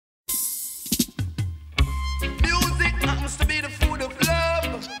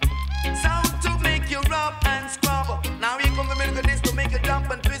jump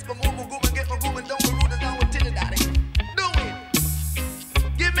and twist, but move, groove and get my groove and don't be rude as I would tell you daddy. Do it.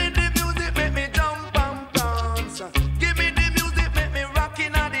 Give me the music, make me jump and dance. Give me the music, make me rock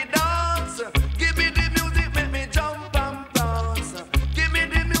in the dance. Give me the music, make me jump and dance. Give me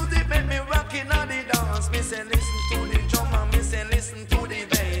the music, make me rock in the dance. Me say listen to the drum and me say listen to the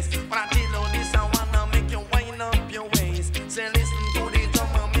bass. When I tell you this, I wanna make you wind up your waist. Say listen to the drum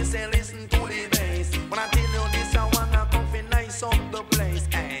and me say listen to the bass. When I tell you this, I wanna come fi nice up the place.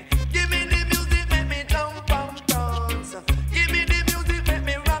 Hey. Give me the music, make me jump and dance. Give me the music, make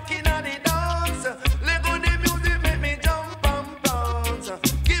me rock in the dance. Let go the music, make me jump and dance.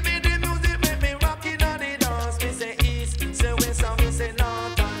 Give me the music, make me rock in the dance. Me say east, say west, and me say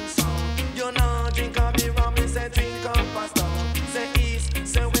north and south. You know drink a beer and me say drink a pasta. Say east,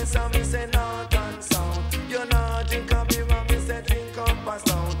 say west, and me say north and south. You know drink a beer and me say drink a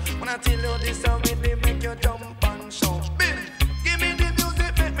pasta. When I tell you this, I really make you jump and shout. Bim. Give me the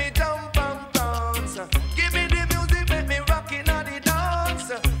music, make me jump and dance. Give me the music, make me rock in the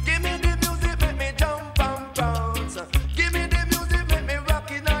dance. Give me the music, make me jump and dance. Give me the music, make me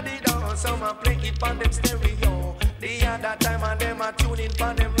rock in the dance. So I play it on them stereo. The other time and them a tune in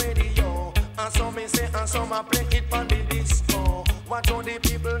on them radio. And so me say, and so I play it on the disco. Watch how the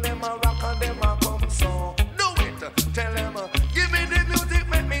people them a rock and them a come so. Do it, tell them. Give me the music,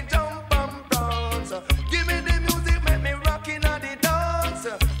 make me jump and dance. Give me the music, make me rock in the dance.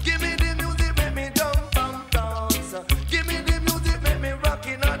 Give me the music, make me jump and dance. Give me the music, make me rock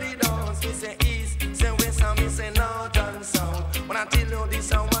in the dance. Me say east, say west, and me say north and south. When I tell you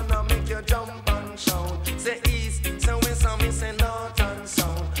this, I wanna make you jump and shout. Say east, say west, and me say north and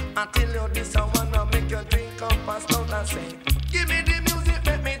south. I tell you this, I wanna make you drink up and stop and say, give me the music,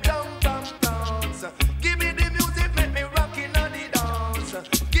 make me jump and dance. Give me the music, make me rock in the dance.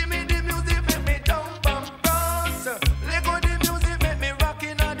 Give me the music, make me jump and dance. Let go the music, make me rock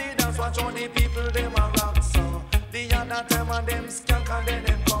in the dance. Watch all the people, them a rock so. The other time and them skank and then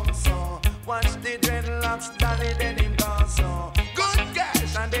them come so. Watch the dreadlocks, daddy, then him dance so. Good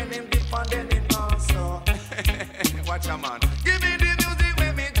cash, and then him dip and then him dance so. Watch a man. Give me the music,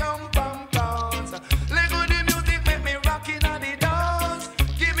 make me jump and dance. Let go the music, make me rock in the dance.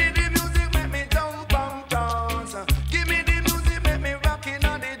 Give me the music, make me jump and dance. Give me the music, make me rock in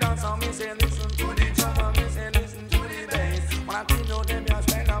the dance. And me say listen to the drum and me say listen to the bass. When I tell you them your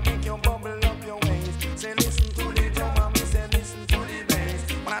style and make you bubble up your waist. Say listen to the drum and me say listen to the bass.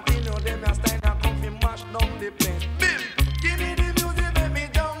 When I tell